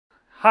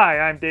Hi,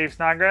 I'm Dave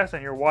Snodgrass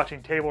and you're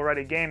watching Table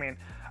Ready Gaming.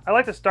 I'd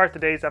like to start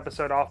today's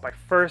episode off by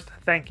first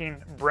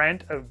thanking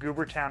Brent of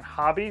Goobertown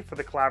Hobby for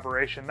the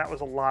collaboration. That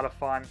was a lot of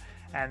fun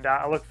and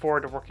I look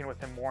forward to working with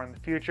him more in the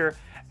future.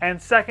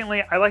 And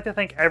secondly, I'd like to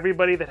thank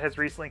everybody that has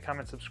recently come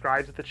and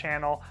subscribed to the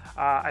channel.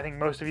 I think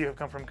most of you have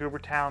come from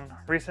Goobertown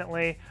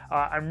recently.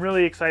 I'm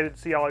really excited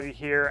to see all of you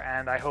here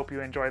and I hope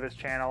you enjoy this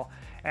channel.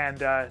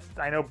 And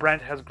I know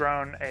Brent has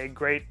grown a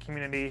great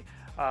community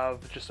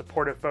of just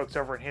supportive folks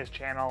over in his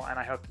channel, and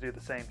I hope to do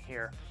the same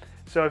here.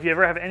 So if you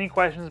ever have any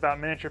questions about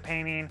miniature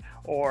painting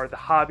or the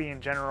hobby in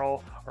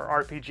general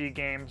or RPG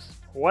games,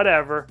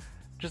 whatever,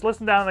 just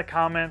listen down in the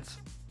comments.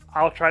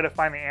 I'll try to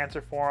find the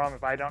answer for them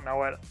if I don't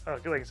know it.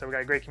 Like I said, we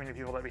got a great community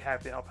of people that be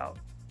happy to help out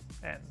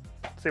and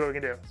see what we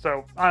can do.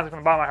 So honestly, from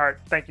the bottom of my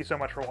heart, thank you so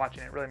much for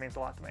watching. It really means a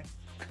lot to me.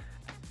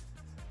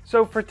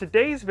 So for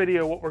today's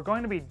video, what we're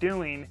going to be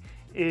doing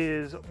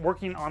is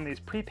working on these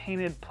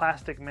pre-painted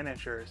plastic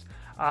miniatures.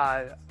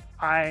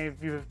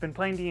 If you've been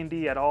playing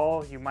D&D at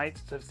all, you might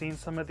have seen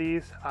some of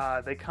these.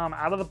 They come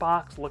out of the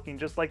box looking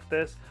just like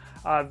this.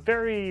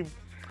 Very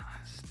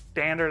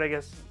standard, I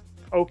guess,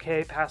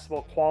 okay,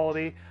 passable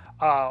quality.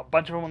 A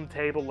bunch of them on the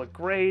table look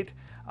great.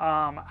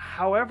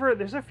 However,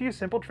 there's a few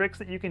simple tricks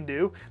that you can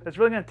do that's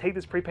really going to take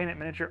this pre-painted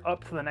miniature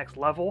up to the next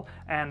level,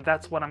 and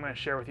that's what I'm going to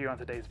share with you on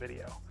today's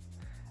video.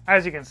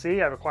 As you can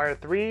see, I've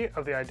acquired 3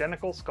 of the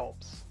identical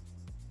sculpts.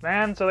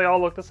 And so they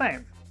all look the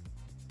same.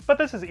 But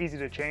this is easy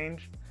to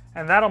change,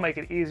 and that'll make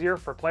it easier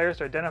for players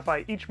to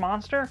identify each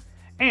monster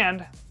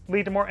and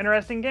lead to more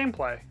interesting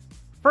gameplay.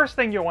 First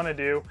thing you'll want to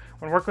do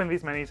when working with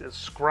these minis is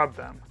scrub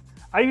them.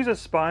 I use a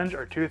sponge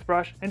or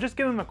toothbrush and just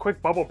give them a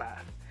quick bubble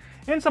bath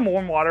in some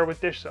warm water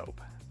with dish soap.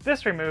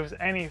 This removes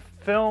any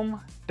film,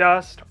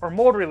 dust, or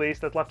mold release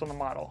that's left on the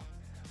model.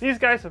 These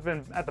guys have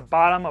been at the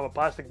bottom of a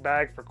plastic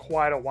bag for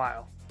quite a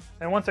while,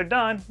 and once they're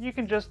done, you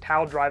can just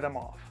towel dry them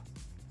off.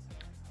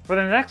 For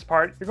the next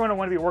part, you're going to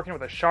want to be working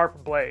with a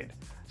sharp blade.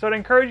 So I'd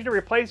encourage you to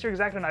replace your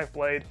X-Acto knife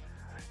blade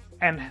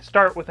and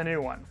start with a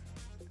new one.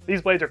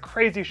 These blades are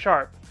crazy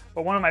sharp,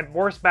 but one of my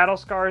worst battle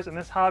scars in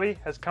this hobby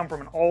has come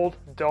from an old,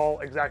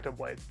 dull X-Acto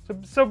blade.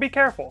 So be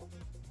careful.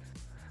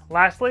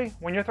 Lastly,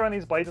 when you're throwing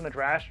these blades in the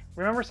trash,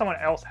 remember someone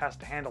else has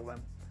to handle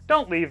them.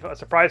 Don't leave a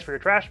surprise for your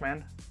trash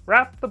man.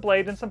 Wrap the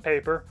blade in some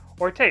paper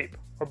or tape,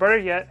 or better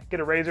yet,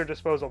 get a razor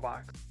disposal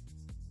box.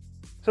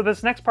 So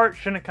this next part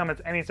shouldn't come as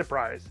any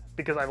surprise,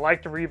 because I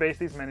like to rebase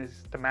these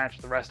minis to match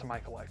the rest of my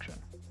collection.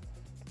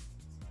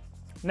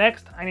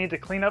 Next, I need to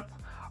clean up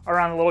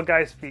around the little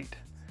guy's feet,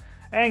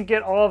 and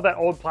get all of that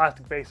old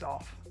plastic base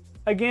off.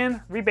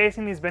 Again,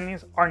 rebasing these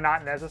minis are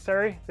not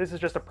necessary, this is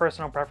just a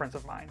personal preference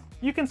of mine.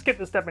 You can skip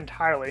this step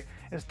entirely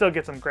and still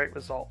get some great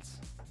results.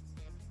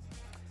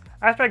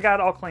 After I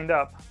got it all cleaned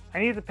up, I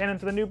need to pin them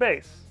to the new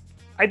base.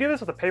 I do this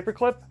with a paper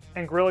clip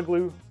and Gorilla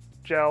Glue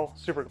Gel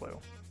Super Glue.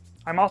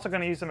 I'm also going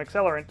to use some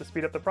accelerant to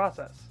speed up the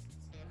process.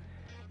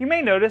 You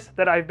may notice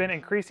that I've been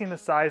increasing the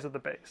size of the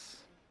base.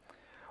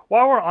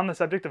 While we're on the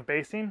subject of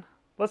basing,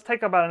 let's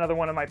take about another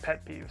one of my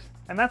pet peeves,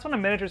 and that's when a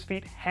miniature's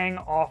feet hang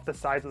off the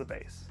sides of the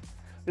base.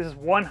 This is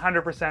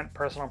 100%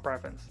 personal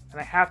preference,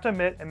 and I have to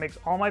admit it makes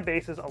all my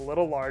bases a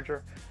little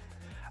larger.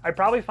 I'd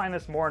probably find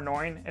this more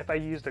annoying if I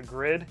used a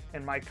grid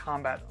in my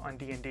combat on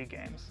D&D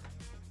games.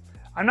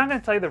 I'm not going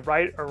to tell you the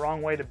right or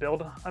wrong way to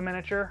build a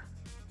miniature,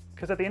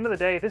 because at the end of the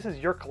day, this is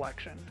your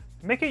collection.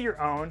 Make it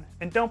your own,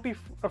 and don't be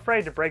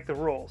afraid to break the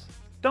rules.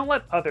 Don't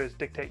let others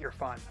dictate your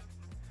fun.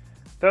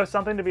 Though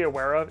something to be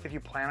aware of if you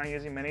plan on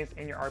using minis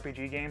in your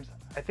RPG games,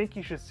 I think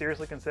you should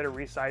seriously consider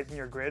resizing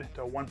your grid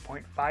to a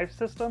 1.5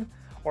 system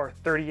or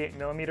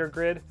 38mm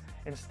grid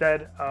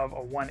instead of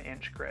a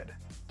 1-inch grid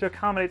to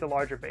accommodate the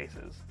larger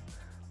bases.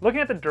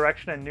 Looking at the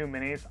direction of new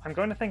minis, I'm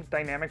going to think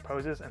dynamic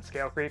poses and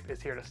scale creep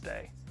is here to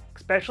stay,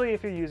 especially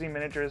if you're using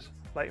miniatures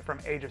like from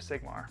Age of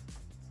Sigmar.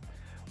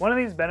 One of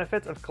these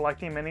benefits of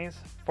collecting minis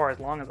for as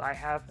long as I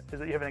have is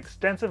that you have an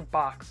extensive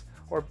box,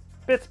 or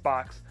bits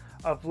box,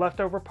 of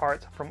leftover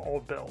parts from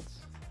old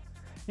builds.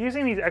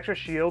 Using these extra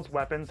shields,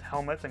 weapons,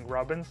 helmets, and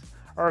grubbins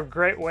are a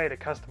great way to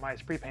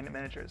customize pre-painted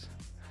miniatures.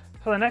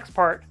 For the next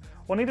part,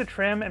 we'll need to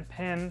trim and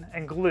pin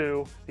and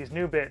glue these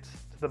new bits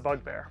to the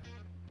bugbear.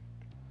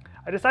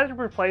 I decided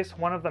to replace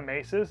one of the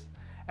maces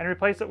and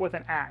replace it with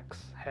an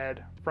axe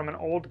head from an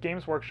old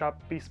Games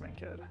Workshop Beastman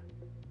kit.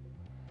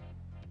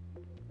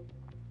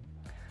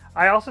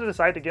 I also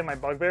decided to give my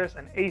bugbears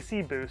an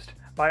AC boost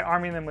by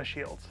arming them with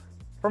shields.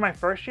 For my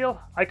first shield,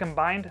 I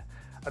combined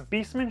a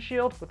Beastman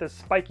shield with a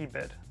spiky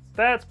bit.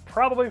 That's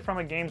probably from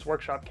a Games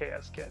Workshop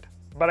KS kit,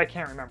 but I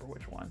can't remember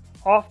which one.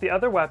 Off the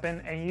other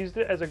weapon and used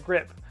it as a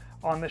grip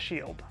on the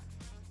shield.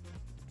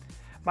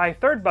 My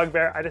third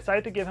bugbear, I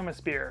decided to give him a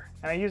spear,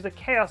 and I used a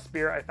Chaos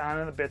Spear I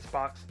found in the bits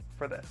box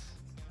for this.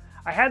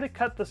 I had to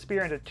cut the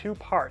spear into 2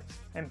 parts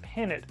and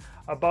pin it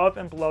above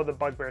and below the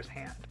bugbear's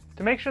hand.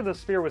 To make sure the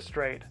spear was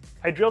straight,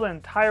 I drilled an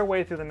entire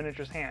way through the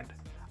miniature's hand.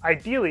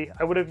 Ideally,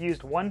 I would have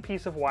used one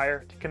piece of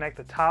wire to connect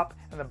the top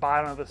and the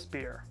bottom of the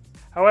spear.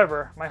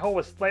 However, my hole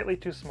was slightly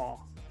too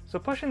small, so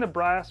pushing the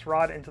brass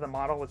rod into the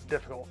model was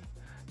difficult,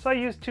 so I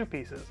used 2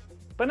 pieces,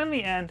 but in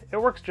the end,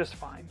 it works just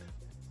fine.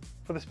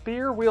 For the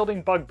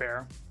spear-wielding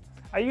bugbear,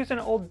 I used an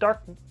old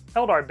Dark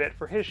Eldar bit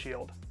for his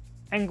shield,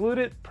 and glued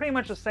it pretty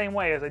much the same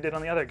way as I did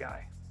on the other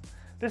guy.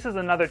 This is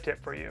another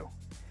tip for you.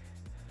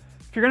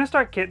 If you're going to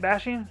start kit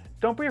bashing,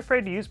 don't be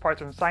afraid to use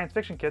parts from science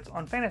fiction kits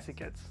on fantasy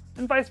kits,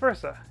 and vice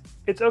versa.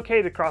 It's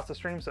okay to cross the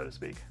stream, so to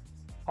speak.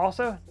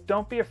 Also,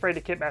 don't be afraid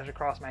to kit bash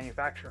across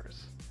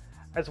manufacturers.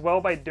 As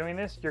well, by doing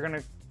this, you're going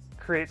to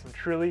create some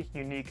truly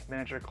unique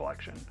miniature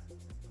collection.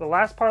 For the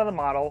last part of the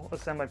model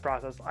assembly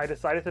process, I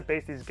decided to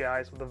base these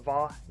guys with a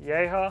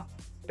Valleja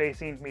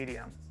basing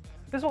medium.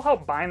 This will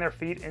help bind their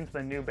feet into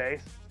the new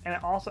base, and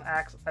it also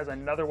acts as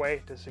another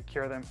way to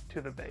secure them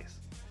to the base,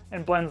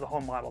 and blends the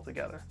whole model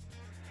together.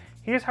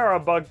 Here's how our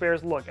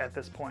bugbears look at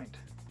this point.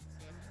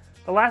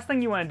 The last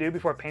thing you want to do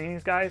before painting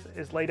these guys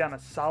is lay down a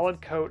solid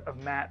coat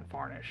of matte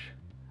varnish.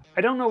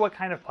 I don't know what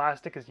kind of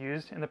plastic is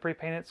used in the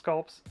pre-painted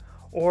sculpts,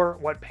 or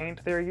what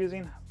paint they're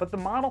using, but the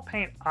model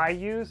paint I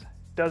use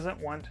doesn't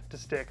want to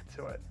stick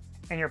to it.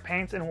 And your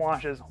paints and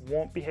washes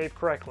won't behave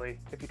correctly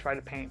if you try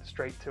to paint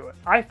straight to it.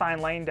 I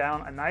find laying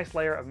down a nice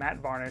layer of matte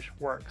varnish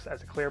works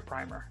as a clear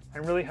primer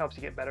and really helps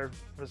you get better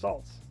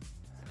results.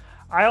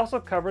 I also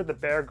covered the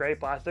bare gray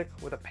plastic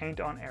with a paint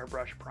on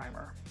airbrush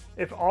primer.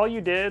 If all you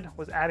did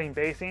was adding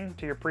basing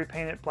to your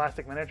pre-painted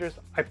plastic miniatures,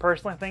 I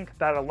personally think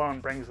that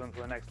alone brings them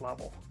to the next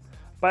level.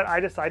 But I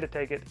decided to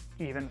take it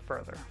even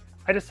further.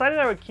 I decided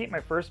I would keep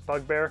my first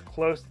bugbear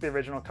close to the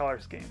original color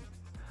scheme.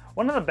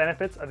 One of the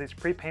benefits of these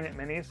pre-painted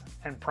minis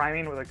and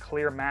priming with a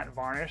clear matte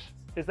varnish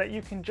is that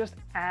you can just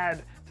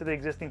add to the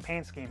existing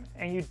paint scheme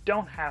and you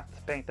don't have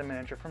to paint the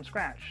miniature from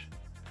scratch.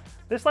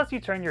 This lets you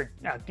turn your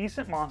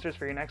decent monsters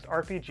for your next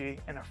RPG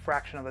in a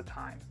fraction of the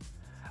time.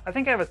 I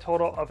think I have a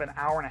total of an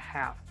hour and a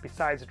half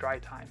besides dry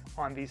time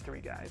on these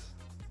three guys.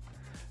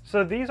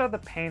 So these are the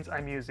paints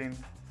I'm using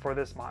for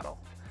this model,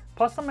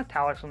 plus some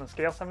metallics from the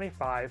Scale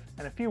 75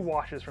 and a few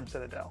washes from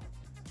Citadel.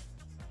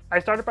 I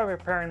started by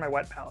preparing my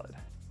wet palette.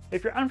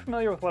 If you're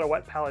unfamiliar with what a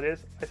wet palette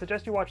is, I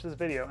suggest you watch this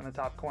video in the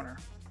top corner.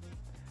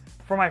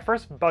 For my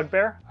first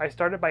bugbear, I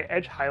started by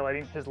edge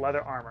highlighting his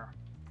leather armor.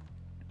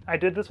 I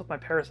did this with my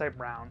Parasite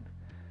Brown.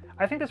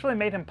 I think this really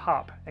made him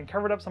pop and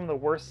covered up some of the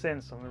worst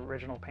sins from the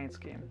original paint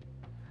scheme.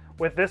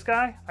 With this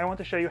guy, I want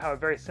to show you how a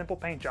very simple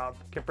paint job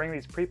can bring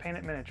these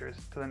pre-painted miniatures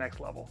to the next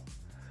level.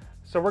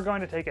 So we're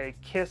going to take a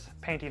KISS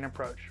painting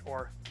approach,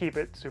 or keep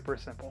it super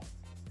simple.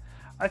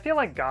 I feel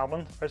like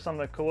goblins are some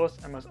of the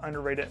coolest and most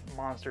underrated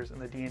monsters in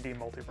the D&D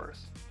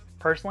multiverse.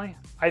 Personally,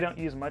 I don't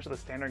use much of the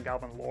standard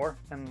goblin lore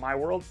in my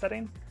world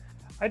setting.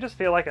 I just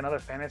feel like another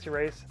fantasy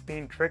race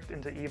being tricked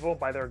into evil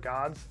by their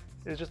gods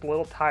is just a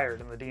little tired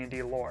in the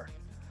D&D lore.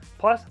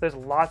 Plus, there's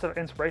lots of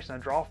inspiration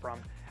to draw from,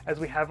 as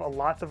we have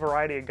lots of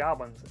variety of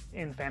goblins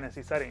in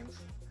fantasy settings.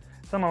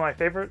 Some of my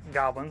favorite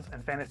goblins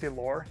in fantasy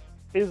lore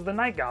is the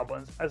Night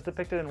Goblins as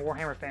depicted in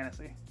Warhammer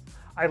Fantasy.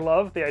 I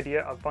love the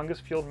idea of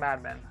fungus-fueled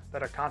madmen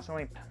that are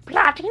constantly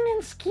plotting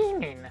and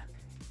scheming.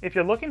 If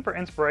you're looking for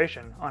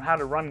inspiration on how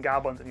to run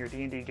goblins in your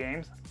D&D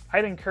games,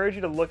 I'd encourage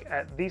you to look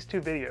at these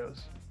two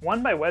videos,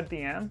 one by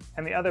WebDM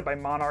and the other by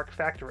Monarch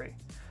Factory,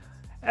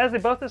 as they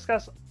both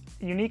discuss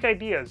unique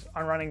ideas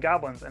on running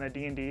goblins in a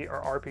D&D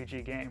or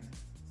RPG game.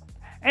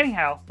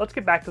 Anyhow, let's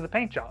get back to the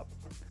paint job.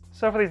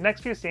 So for these next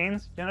few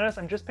scenes, you'll notice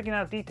I'm just picking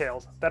out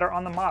details that are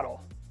on the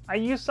model. I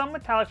used some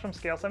metallics from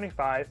Scale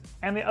 75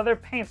 and the other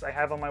paints I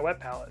have on my wet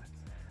palette.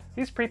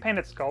 These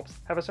pre-painted sculpts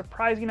have a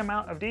surprising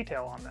amount of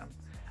detail on them,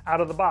 out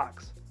of the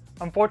box.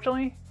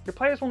 Unfortunately, your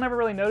players will never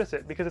really notice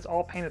it because it's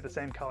all painted the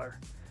same color.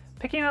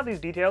 Picking out these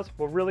details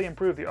will really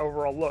improve the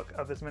overall look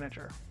of this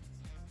miniature.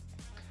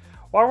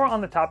 While we're on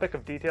the topic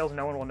of details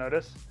no one will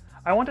notice,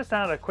 I want to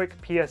send out a quick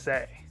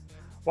PSA.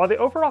 While the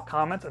overall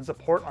comments and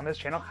support on this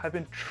channel have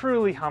been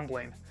truly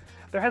humbling,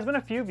 there has been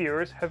a few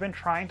viewers who have been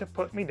trying to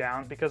put me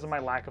down because of my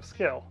lack of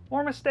skill,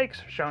 or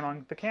mistakes shown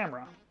on the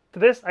camera. To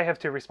this, I have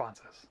two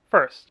responses.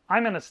 First,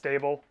 I'm in a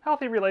stable,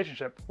 healthy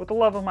relationship with the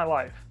love of my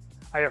life.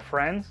 I have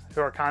friends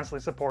who are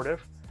constantly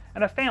supportive,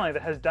 and a family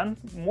that has done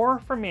more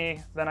for me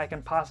than I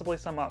can possibly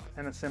sum up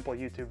in a simple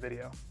YouTube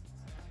video.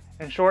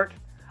 In short,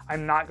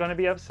 I'm not going to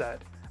be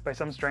upset by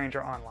some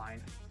stranger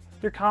online.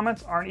 Your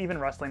comments aren't even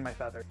rustling my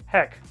feathers.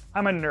 Heck,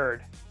 I'm a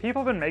nerd.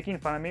 People have been making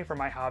fun of me for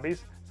my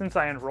hobbies since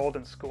I enrolled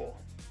in school.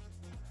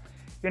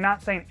 You're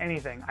not saying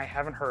anything I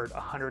haven't heard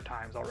 100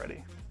 times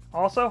already.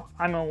 Also,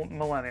 I'm a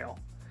millennial,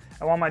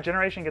 and while my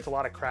generation gets a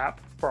lot of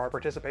crap for our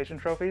participation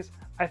trophies,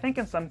 I think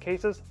in some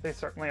cases they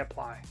certainly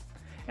apply,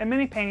 and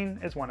mini painting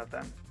is one of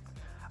them.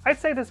 I'd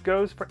say this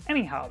goes for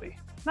any hobby.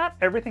 Not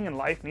everything in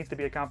life needs to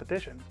be a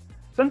competition.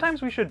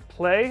 Sometimes we should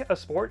play a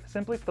sport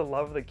simply for the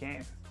love of the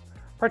game.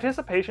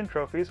 Participation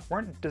trophies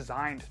weren't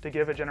designed to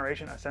give a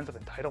generation a sense of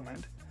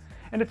entitlement,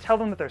 and to tell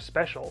them that they're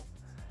special.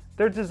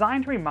 They're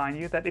designed to remind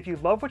you that if you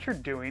love what you're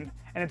doing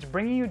and it's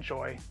bringing you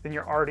joy, then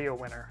you're already a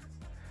winner.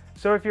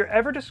 So if you're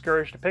ever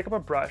discouraged to pick up a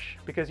brush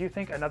because you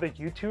think another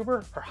YouTuber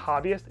or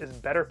hobbyist is a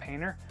better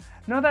painter,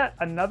 know that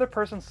another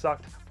person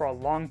sucked for a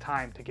long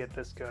time to get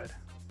this good.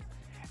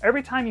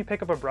 Every time you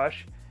pick up a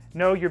brush,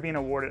 know you're being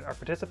awarded a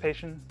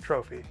participation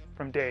trophy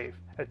from Dave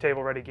at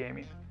Table Ready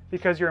Gaming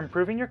because you're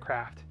improving your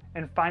craft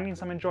and finding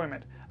some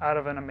enjoyment out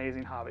of an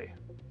amazing hobby.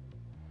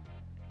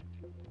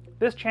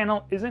 This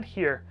channel isn't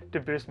here to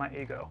boost my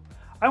ego.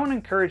 I want to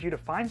encourage you to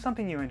find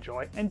something you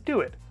enjoy and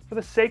do it for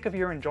the sake of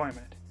your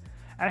enjoyment.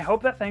 And I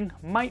hope that thing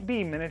might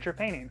be miniature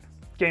painting,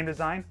 game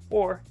design,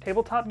 or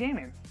tabletop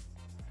gaming.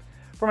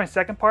 For my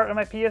second part of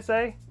my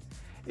PSA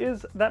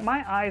is that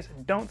my eyes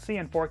don't see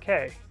in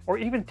 4K, or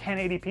even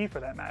 1080p for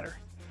that matter.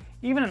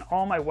 Even in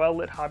all my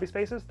well-lit hobby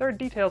spaces, there are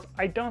details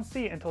I don't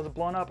see until it's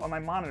blown up on my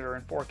monitor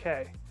in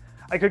 4K.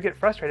 I could get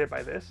frustrated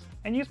by this,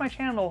 and use my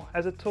channel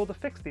as a tool to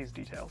fix these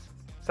details.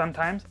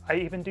 Sometimes I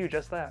even do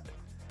just that.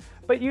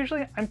 But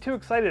usually I'm too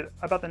excited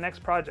about the next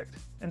project,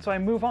 and so I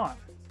move on,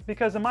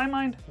 because in my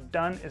mind,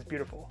 done is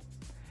beautiful.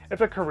 If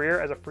a career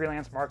as a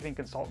freelance marketing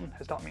consultant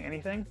has taught me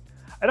anything,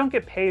 I don't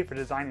get paid for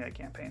designing a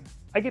campaign.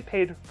 I get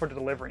paid for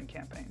delivering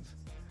campaigns.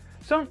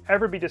 So don't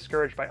ever be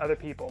discouraged by other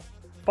people.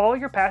 Follow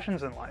your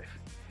passions in life.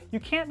 You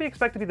can't be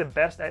expected to be the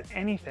best at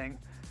anything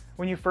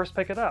when you first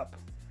pick it up.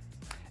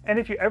 And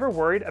if you're ever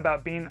worried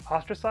about being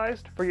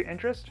ostracized for your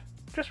interest,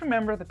 just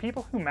remember the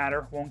people who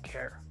matter won't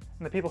care,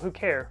 and the people who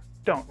care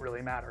don't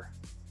really matter.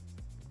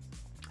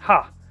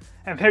 Ha!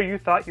 And there you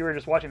thought you were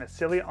just watching a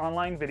silly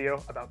online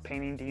video about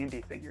painting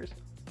D&D figures.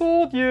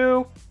 Fooled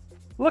you!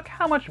 Look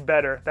how much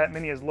better that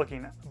mini is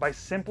looking by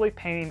simply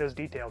painting those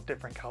details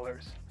different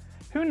colors.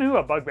 Who knew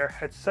a bugbear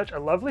had such a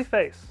lovely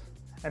face?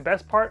 And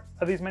best part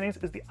of these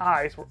minis is the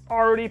eyes were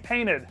already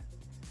painted.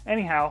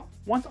 Anyhow,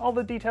 once all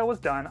the detail was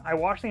done, I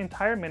washed the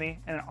entire mini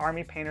in an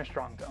Army Painter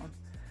Strong Tone.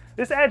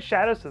 This adds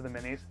shadows to the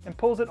minis and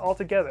pulls it all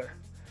together.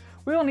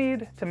 We will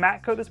need to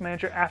matte coat this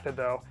miniature after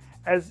though,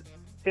 as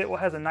it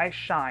has a nice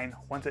shine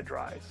once it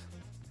dries.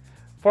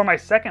 For my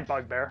second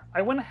bugbear,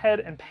 I went ahead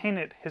and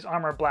painted his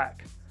armor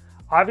black.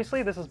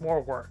 Obviously this is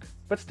more work,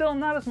 but still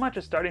not as much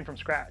as starting from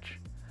scratch.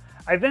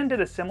 I then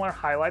did a similar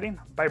highlighting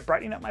by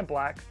brightening up my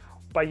black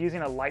by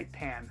using a light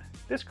tan.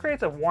 This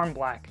creates a warm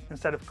black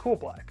instead of cool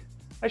black.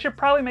 I should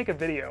probably make a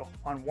video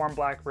on warm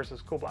black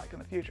versus cool black in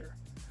the future.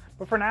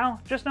 But for now,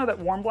 just know that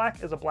warm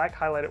black is a black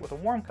highlighted with a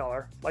warm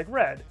color, like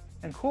red,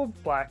 and cool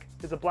black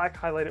is a black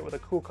highlighted with a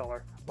cool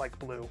color, like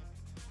blue.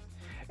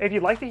 If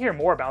you'd like to hear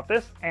more about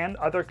this and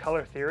other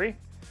color theory,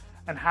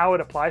 and how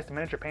it applies to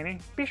miniature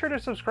painting, be sure to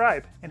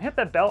subscribe and hit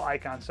that bell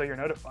icon so you're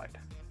notified.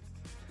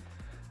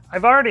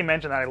 I've already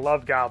mentioned that I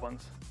love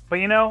goblins, but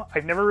you know,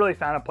 I've never really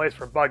found a place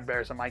for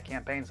bugbears in my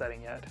campaign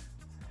setting yet.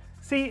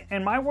 See,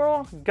 in my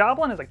world,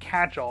 goblin is a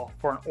catch-all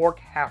for an orc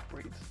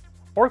half-breeds.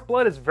 Orc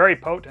blood is very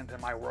potent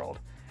in my world,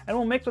 and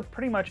will mix with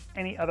pretty much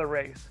any other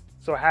race.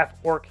 So a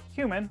half-orc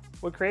human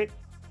would create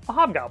a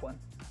hobgoblin,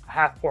 a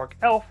half-orc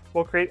elf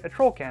will create a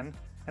trollkin,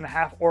 and a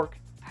half-orc,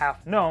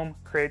 half-gnome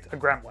creates a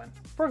gremlin,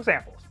 for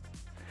examples.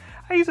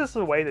 I use this as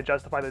a way to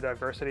justify the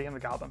diversity in the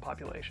goblin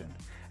population,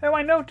 and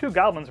I know two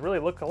goblins really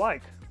look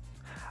alike.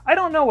 I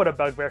don't know what a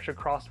bugbear should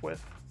cross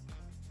with,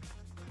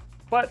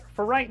 but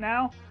for right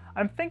now,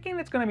 I'm thinking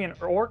it's going to be an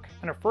orc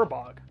and a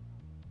furbog.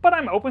 But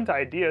I'm open to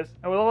ideas,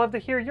 and would love to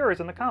hear yours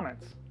in the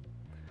comments.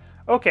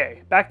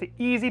 Okay, back to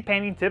easy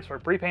painting tips for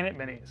pre-painted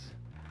minis.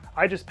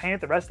 I just painted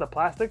the rest of the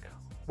plastic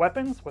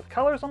weapons with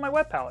colors on my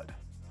wet palette.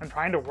 I'm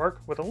trying to work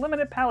with a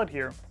limited palette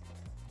here,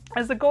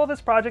 as the goal of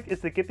this project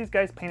is to get these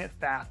guys painted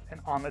fast and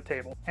on the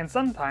table. And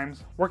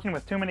sometimes, working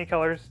with too many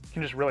colors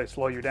can just really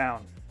slow you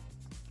down.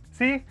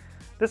 See?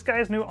 This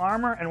guy's new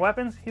armor and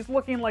weapons, he's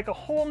looking like a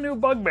whole new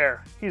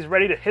bugbear. He's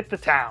ready to hit the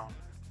town.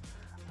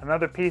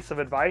 Another piece of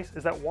advice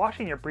is that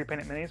washing your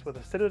pre-painted minis with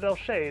a Citadel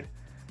shade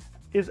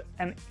is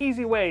an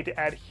easy way to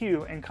add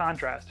hue and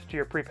contrast to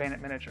your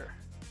pre-painted miniature.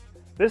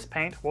 This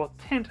paint will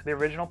tint the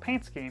original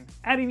paint scheme,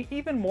 adding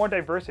even more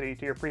diversity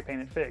to your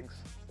pre-painted figs.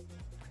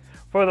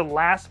 For the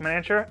last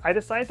miniature, I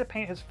decided to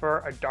paint his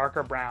fur a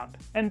darker brown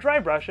and dry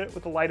brush it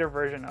with a lighter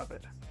version of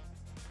it.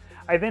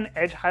 I then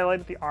edge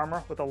highlighted the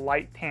armor with a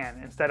light tan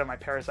instead of my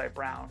parasite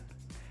brown.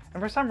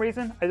 And for some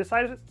reason, I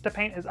decided to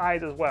paint his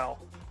eyes as well.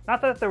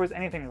 Not that there was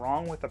anything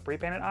wrong with the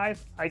pre-painted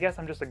eyes, I guess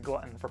I'm just a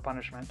glutton for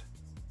punishment.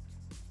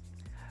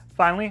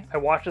 Finally, I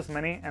washed this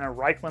mini in a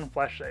Reikland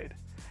flesh shade,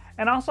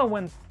 and also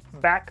went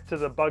back to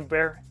the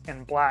bugbear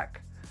in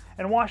black,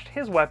 and washed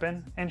his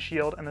weapon and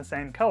shield in the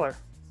same color.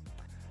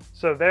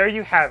 So there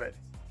you have it.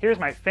 Here's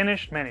my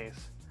finished minis.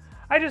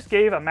 I just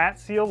gave a matte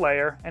seal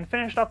layer and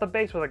finished off the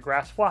base with a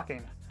grass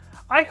flocking.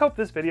 I hope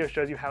this video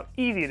shows you how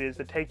easy it is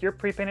to take your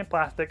pre-painted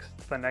plastics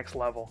to the next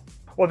level.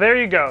 Well,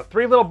 there you go,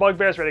 3 little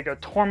bugbears ready to go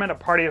torment a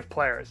party of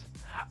players.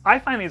 I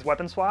find these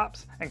weapon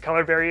swaps and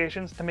color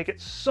variations to make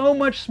it so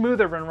much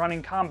smoother when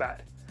running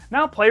combat.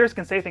 Now players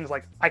can say things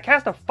like, I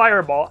cast a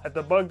fireball at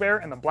the bugbear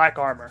in the black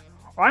armor,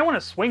 or I want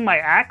to swing my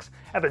axe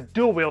at the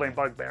dual-wielding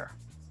bugbear.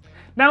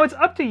 Now it's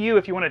up to you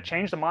if you want to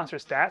change the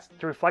monster's stats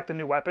to reflect the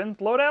new weapon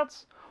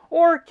loadouts,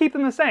 or keep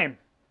them the same.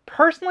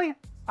 Personally,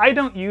 I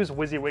don't use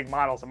WYSIWYG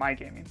models in my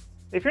gaming.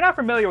 If you're not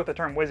familiar with the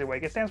term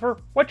WYSIWYG, it stands for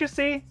what you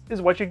see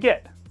is what you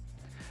get.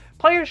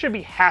 Players should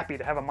be happy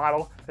to have a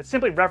model that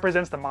simply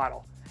represents the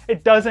model.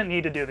 It doesn't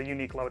need to do the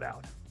unique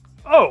loadout.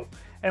 Oh,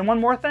 And one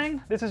more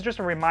thing, this is just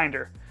a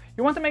reminder.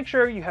 You want to make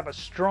sure you have a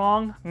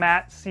strong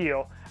matte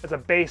seal as a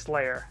base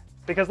layer,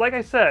 because like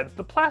I said,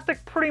 the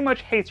plastic pretty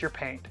much hates your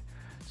paint.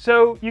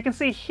 So you can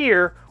see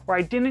here where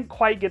I didn't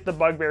quite get the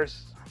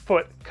bugbear's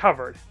foot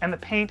covered, and the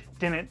paint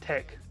didn't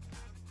take.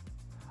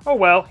 Oh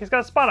well, he's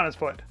got a spot on his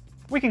foot.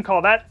 We can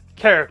call that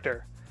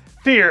character.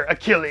 Fear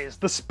Achilles,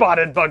 the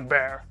spotted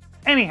bugbear.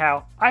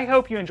 Anyhow, I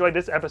hope you enjoyed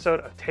this episode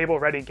of Table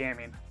Ready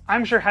Gaming.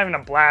 I'm sure having a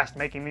blast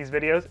making these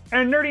videos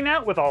and nerding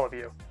out with all of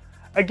you.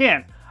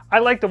 Again, I'd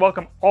like to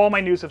welcome all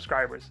my new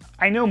subscribers.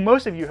 I know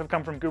most of you have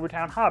come from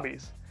Goobertown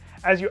Hobbies.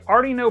 As you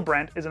already know,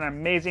 Brent is an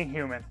amazing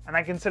human, and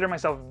I consider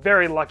myself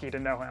very lucky to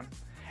know him,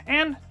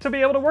 and to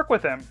be able to work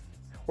with him.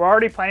 We're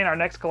already planning our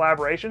next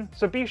collaboration,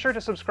 so be sure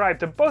to subscribe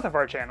to both of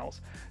our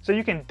channels, so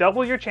you can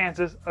double your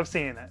chances of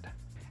seeing it.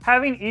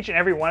 Having each and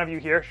every one of you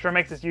here sure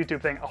makes this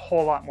YouTube thing a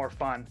whole lot more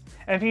fun.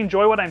 And if you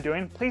enjoy what I'm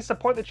doing, please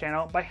support the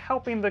channel by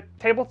helping the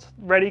Table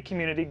Ready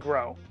community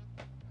grow.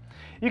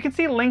 You can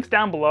see links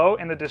down below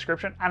in the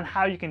description on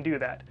how you can do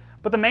that.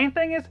 But the main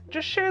thing is,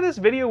 just share this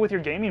video with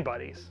your gaming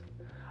buddies.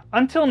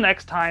 Until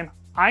next time,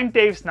 I'm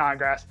Dave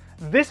Snodgrass,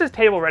 this is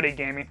Table Ready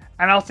Gaming,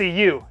 and I'll see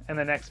you in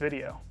the next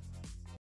video.